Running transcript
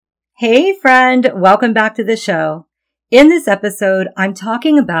Hey friend, welcome back to the show. In this episode, I'm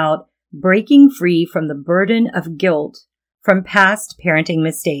talking about breaking free from the burden of guilt from past parenting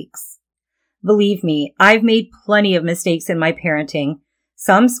mistakes. Believe me, I've made plenty of mistakes in my parenting,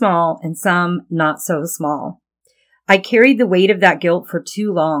 some small and some not so small. I carried the weight of that guilt for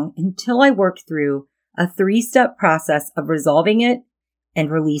too long until I worked through a 3-step process of resolving it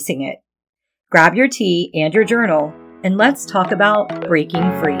and releasing it. Grab your tea and your journal, and let's talk about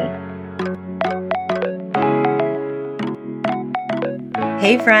breaking free.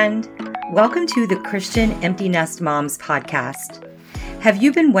 Hey friend, welcome to the Christian Empty Nest Moms podcast. Have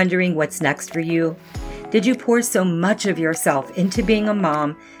you been wondering what's next for you? Did you pour so much of yourself into being a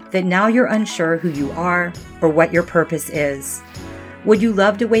mom that now you're unsure who you are or what your purpose is? Would you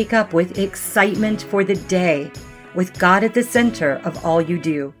love to wake up with excitement for the day, with God at the center of all you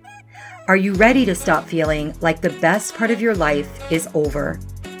do? Are you ready to stop feeling like the best part of your life is over?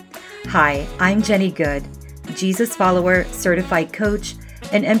 Hi, I'm Jenny Good, Jesus follower, certified coach,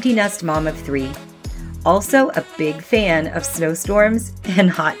 an empty nest mom of 3. Also a big fan of snowstorms and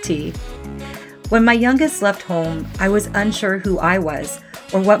hot tea. When my youngest left home, I was unsure who I was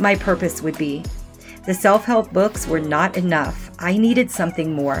or what my purpose would be. The self-help books were not enough. I needed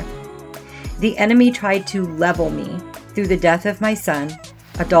something more. The enemy tried to level me through the death of my son,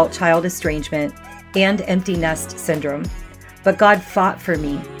 adult-child estrangement, and empty nest syndrome. But God fought for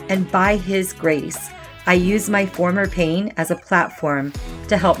me, and by His grace, I used my former pain as a platform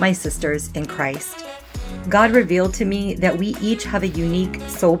to help my sisters in Christ. God revealed to me that we each have a unique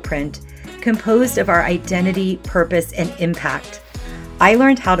soul print composed of our identity, purpose, and impact. I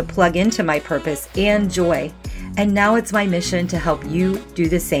learned how to plug into my purpose and joy, and now it's my mission to help you do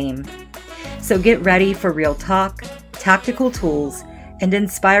the same. So get ready for real talk, tactical tools, and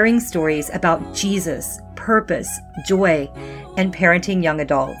inspiring stories about Jesus, purpose, joy, and parenting young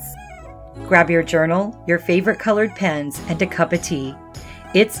adults. Grab your journal, your favorite colored pens, and a cup of tea.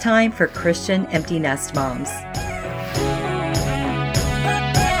 It's time for Christian Empty Nest Moms.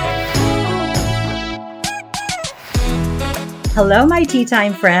 Hello, my Tea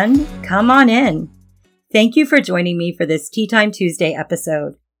Time friend. Come on in. Thank you for joining me for this Tea Time Tuesday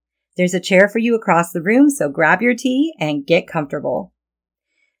episode. There's a chair for you across the room, so grab your tea and get comfortable.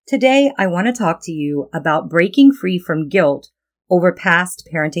 Today, I want to talk to you about breaking free from guilt over past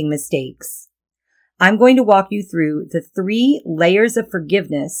parenting mistakes. I'm going to walk you through the 3 layers of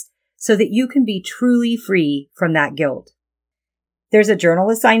forgiveness so that you can be truly free from that guilt. There's a journal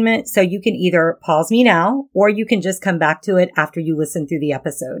assignment, so you can either pause me now or you can just come back to it after you listen through the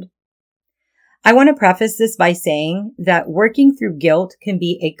episode. I want to preface this by saying that working through guilt can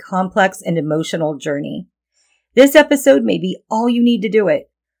be a complex and emotional journey. This episode may be all you need to do it,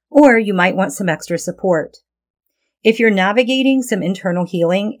 or you might want some extra support. If you're navigating some internal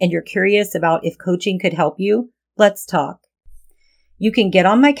healing and you're curious about if coaching could help you, let's talk. You can get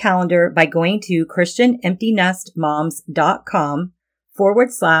on my calendar by going to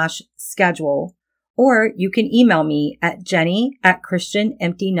christianemptynestmoms.com/schedule, or you can email me at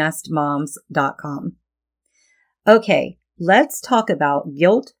jenny@christianemptynestmoms.com. Okay, let's talk about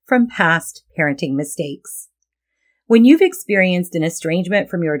guilt from past parenting mistakes. When you've experienced an estrangement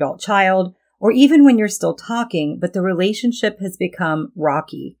from your adult child, or even when you're still talking, but the relationship has become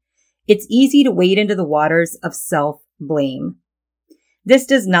rocky, it's easy to wade into the waters of self-blame. This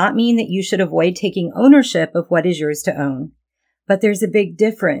does not mean that you should avoid taking ownership of what is yours to own, but there's a big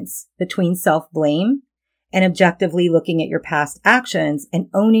difference between self-blame and objectively looking at your past actions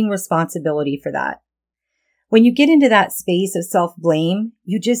and owning responsibility for that. When you get into that space of self-blame,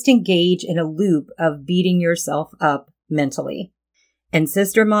 you just engage in a loop of beating yourself up mentally. And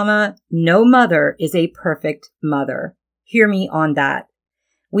sister mama, no mother is a perfect mother. Hear me on that.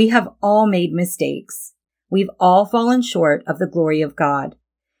 We have all made mistakes. We've all fallen short of the glory of God.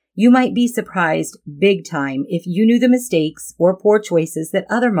 You might be surprised big time if you knew the mistakes or poor choices that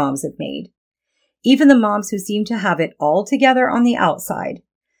other moms have made. Even the moms who seem to have it all together on the outside.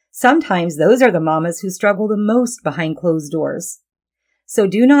 Sometimes those are the mamas who struggle the most behind closed doors. So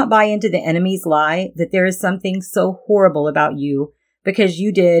do not buy into the enemy's lie that there is something so horrible about you because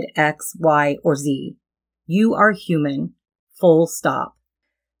you did X, Y, or Z. You are human. Full stop.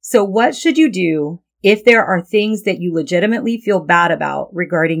 So what should you do if there are things that you legitimately feel bad about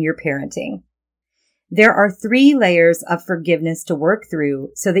regarding your parenting? There are 3 layers of forgiveness to work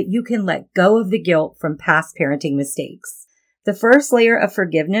through so that you can let go of the guilt from past parenting mistakes. The first layer of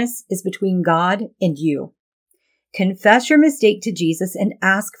forgiveness is between God and you. Confess your mistake to Jesus and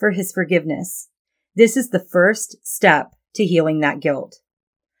ask for His forgiveness. This is the first step to healing that guilt.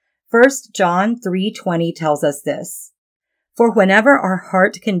 1 John 3:20 tells us this. For whenever our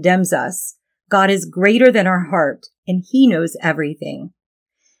heart condemns us, God is greater than our heart, and He knows everything.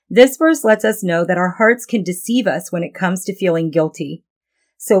 This verse lets us know that our hearts can deceive us when it comes to feeling guilty.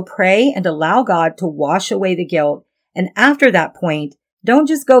 So pray and allow God to wash away the guilt, and after that point, don't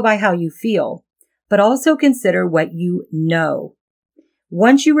just go by how you feel, but also consider what you know.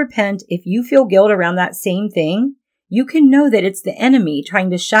 Once you repent, if you feel guilt around that same thing, you can know that it's the enemy trying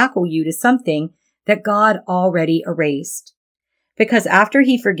to shackle you to something that God already erased. Because after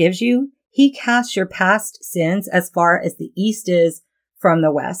He forgives you, He casts your past sins as far as the east is from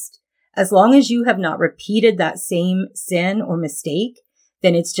the west. As long as you have not repeated that same sin or mistake,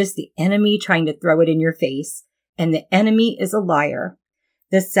 then it's just the enemy trying to throw it in your face, and the enemy is a liar.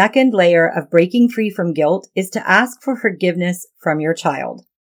 The second layer of breaking free from guilt is to ask for forgiveness from your child.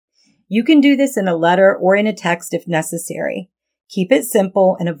 You can do this in a letter or in a text if necessary. Keep it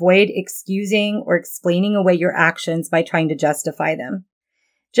simple and avoid excusing or explaining away your actions by trying to justify them.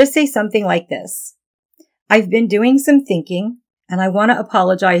 Just say something like this: I've been doing some thinking and I want to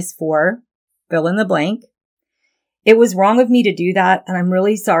apologize for fill in the blank. It was wrong of me to do that, and I'm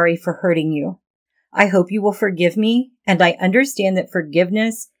really sorry for hurting you. I hope you will forgive me, and I understand that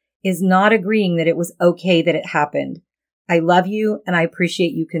forgiveness is not agreeing that it was okay that it happened. I love you, and I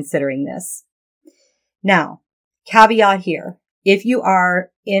appreciate you considering this. Now, caveat here. If you are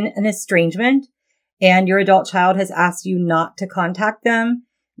in an estrangement and your adult child has asked you not to contact them,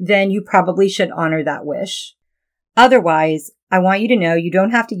 then you probably should honor that wish. Otherwise, I want you to know you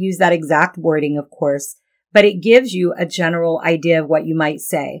don't have to use that exact wording, of course, but it gives you a general idea of what you might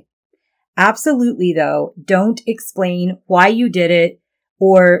say. Absolutely, though, don't explain why you did it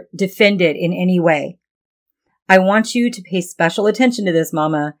or defend it in any way. I want you to pay special attention to this,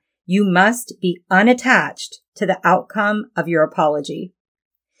 Mama. You must be unattached to the outcome of your apology.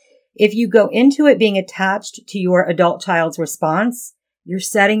 If you go into it being attached to your adult child's response, you're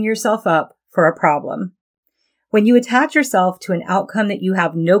setting yourself up for a problem. When you attach yourself to an outcome that you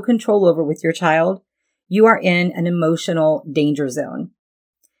have no control over with your child, you are in an emotional danger zone.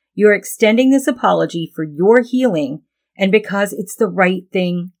 You're extending this apology for your healing and because it's the right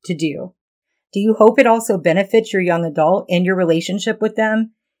thing to do. Do you hope it also benefits your young adult and your relationship with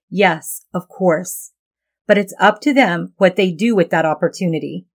them? Yes, of course. But it's up to them what they do with that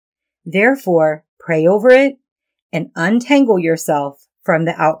opportunity. Therefore, pray over it and untangle yourself from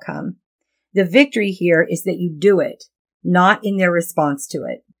the outcome. The victory here is that you do it, not in their response to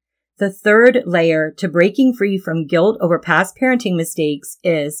it. The third layer to breaking free from guilt over past parenting mistakes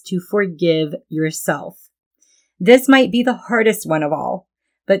is to forgive yourself. This might be the hardest one of all,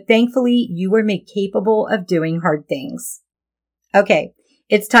 but thankfully you were made capable of doing hard things. Okay,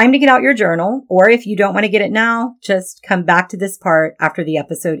 it's time to get out your journal, or if you don't want to get it now, just come back to this part after the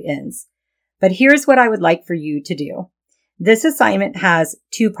episode ends. But here's what I would like for you to do. This assignment has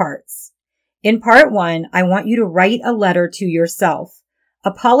 2 parts. In part 1, I want you to write a letter to yourself,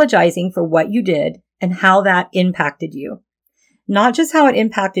 apologizing for what you did and how that impacted you. Not just how it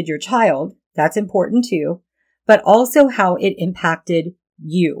impacted your child, that's important too, but also how it impacted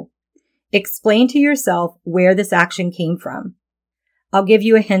you. Explain to yourself where this action came from. I'll give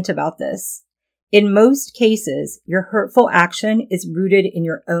you a hint about this. In most cases, your hurtful action is rooted in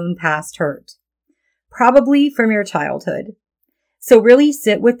your own past hurt, probably from your childhood. So really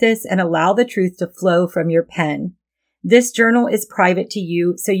sit with this and allow the truth to flow from your pen. This journal is private to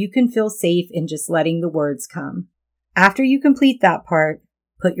you, so you can feel safe in just letting the words come. After you complete that part,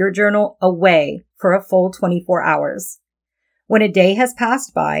 put your journal away for a full 24 hours. When a day has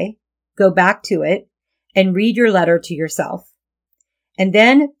passed by, go back to it and read your letter to yourself. And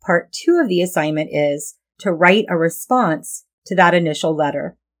then part 2 of the assignment is to write a response to that initial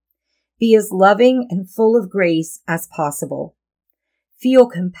letter. Be as loving and full of grace as possible. Feel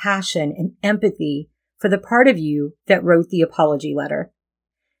compassion and empathy for the part of you that wrote the apology letter.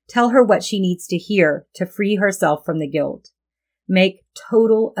 Tell her what she needs to hear to free herself from the guilt. Make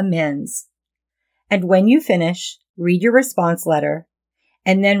total amends. And when you finish, read your response letter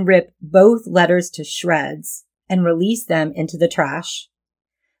and then rip both letters to shreds and release them into the trash.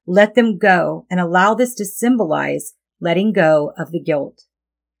 Let them go and allow this to symbolize letting go of the guilt.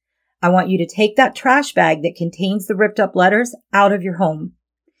 I want you to take that trash bag that contains the ripped up letters out of your home.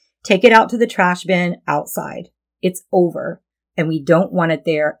 Take it out to the trash bin outside. It's over, and we don't want it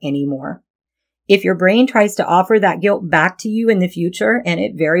there anymore. If your brain tries to offer that guilt back to you in the future, and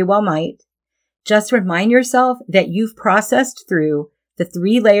it very well might, just remind yourself that you've processed through the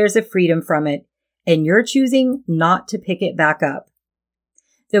 3 layers of freedom from it, and you're choosing not to pick it back up.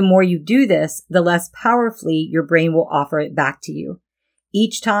 The more you do this, the less powerfully your brain will offer it back to you.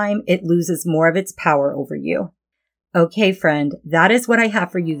 Each time, it loses more of its power over you. Okay, friend, that is what I have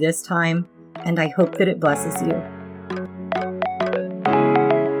for you this time, and I hope that it blesses you.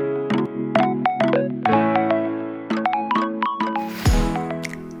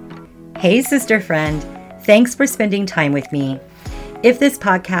 Hey, sister friend, thanks for spending time with me. If this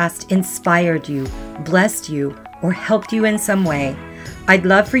podcast inspired you, blessed you, or helped you in some way, I'd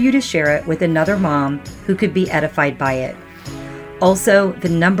love for you to share it with another mom who could be edified by it. Also, the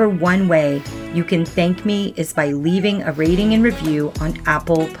number one way you can thank me is by leaving a rating and review on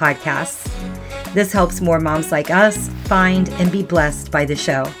Apple Podcasts. This helps more moms like us find and be blessed by the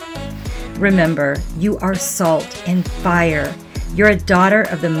show. Remember, you are salt and fire. You're a daughter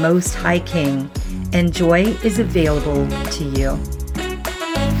of the Most High King, and joy is available to you.